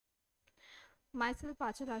Myself,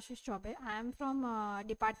 Ms.Anchal Chaube. I am from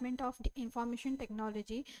Department of Information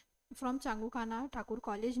Technology from Changukana Thakur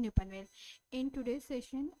College, New Panvel. In today's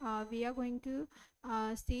session, we are going to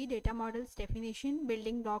see data models definition,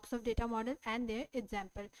 building blocks of data model, and their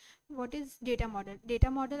example. What is data model? Data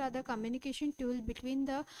model are the communication tool between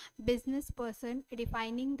the business person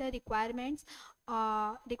defining the requirements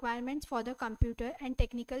for the computer and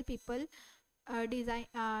technical people design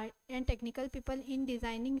and technical people in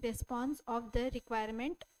designing response of the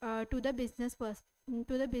requirement to the business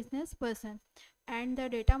person, and the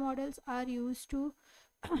data models are used to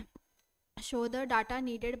show the data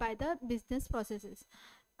needed by the business processes.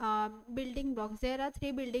 Building blocks, there are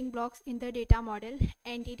three building blocks in the data model: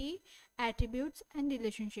 entity, attributes, and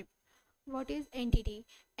relationship. What is entity?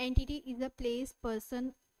 Entity is a place,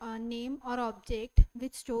 person, name, or object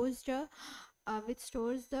which stores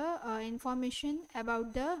the information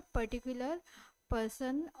about the particular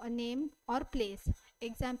person, or name, or place.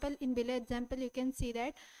 Example, in below example you can see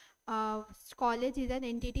that college is an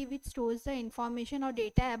entity which stores the information or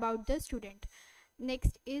data about the student.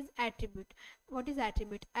 Next is attribute. What is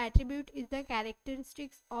attribute? Attribute is the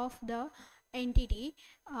characteristics of the entity.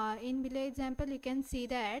 In below example you can see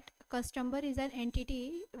that customer is an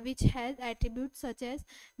entity which has attributes such as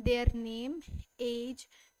their name, age,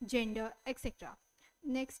 gender, etc.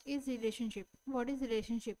 Next is relationship. What is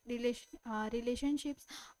relationship? Relationships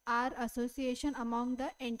are association among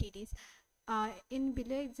the entities. In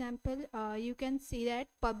below example you can see that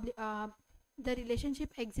the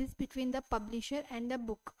relationship exists between the publisher and the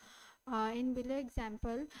book. In below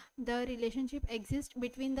example, the relationship exists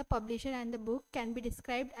between the publisher and the book can be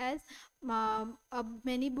described as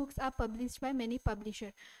many books are published by many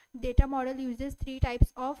publisher. Data model uses three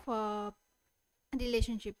types of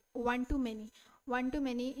relationship: one to many. One to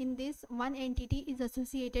many, in this one entity is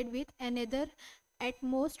associated with another, at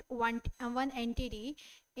most one entity,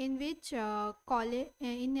 in which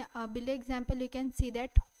in below example you can see that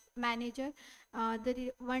manager,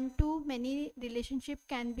 the one to many relationship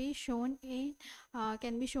can be shown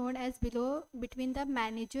as below between the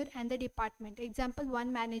manager and the department. Example,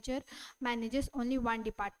 one manager manages only one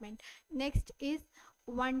department. Next is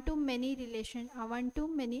one to many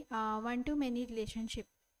relationship.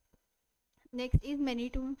 Next is many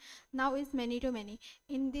to now is many to many.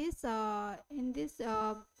 In this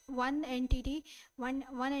one entity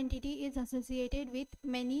is associated with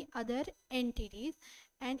many other entities,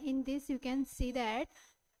 and in this you can see that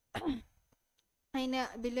in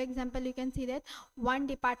below example you can see that one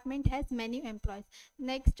department has many employees.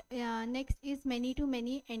 Next is many to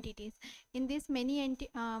many entities. In this many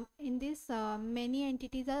entities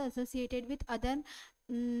are associated with other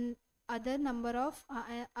number of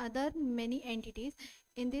other many entities.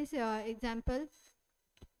 In this example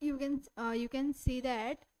you can see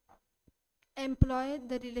that employee,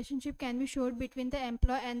 the relationship can be showed between the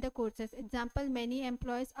employee and the courses. Example, many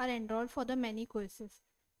employees are enrolled for the many courses.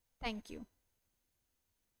 Thank you.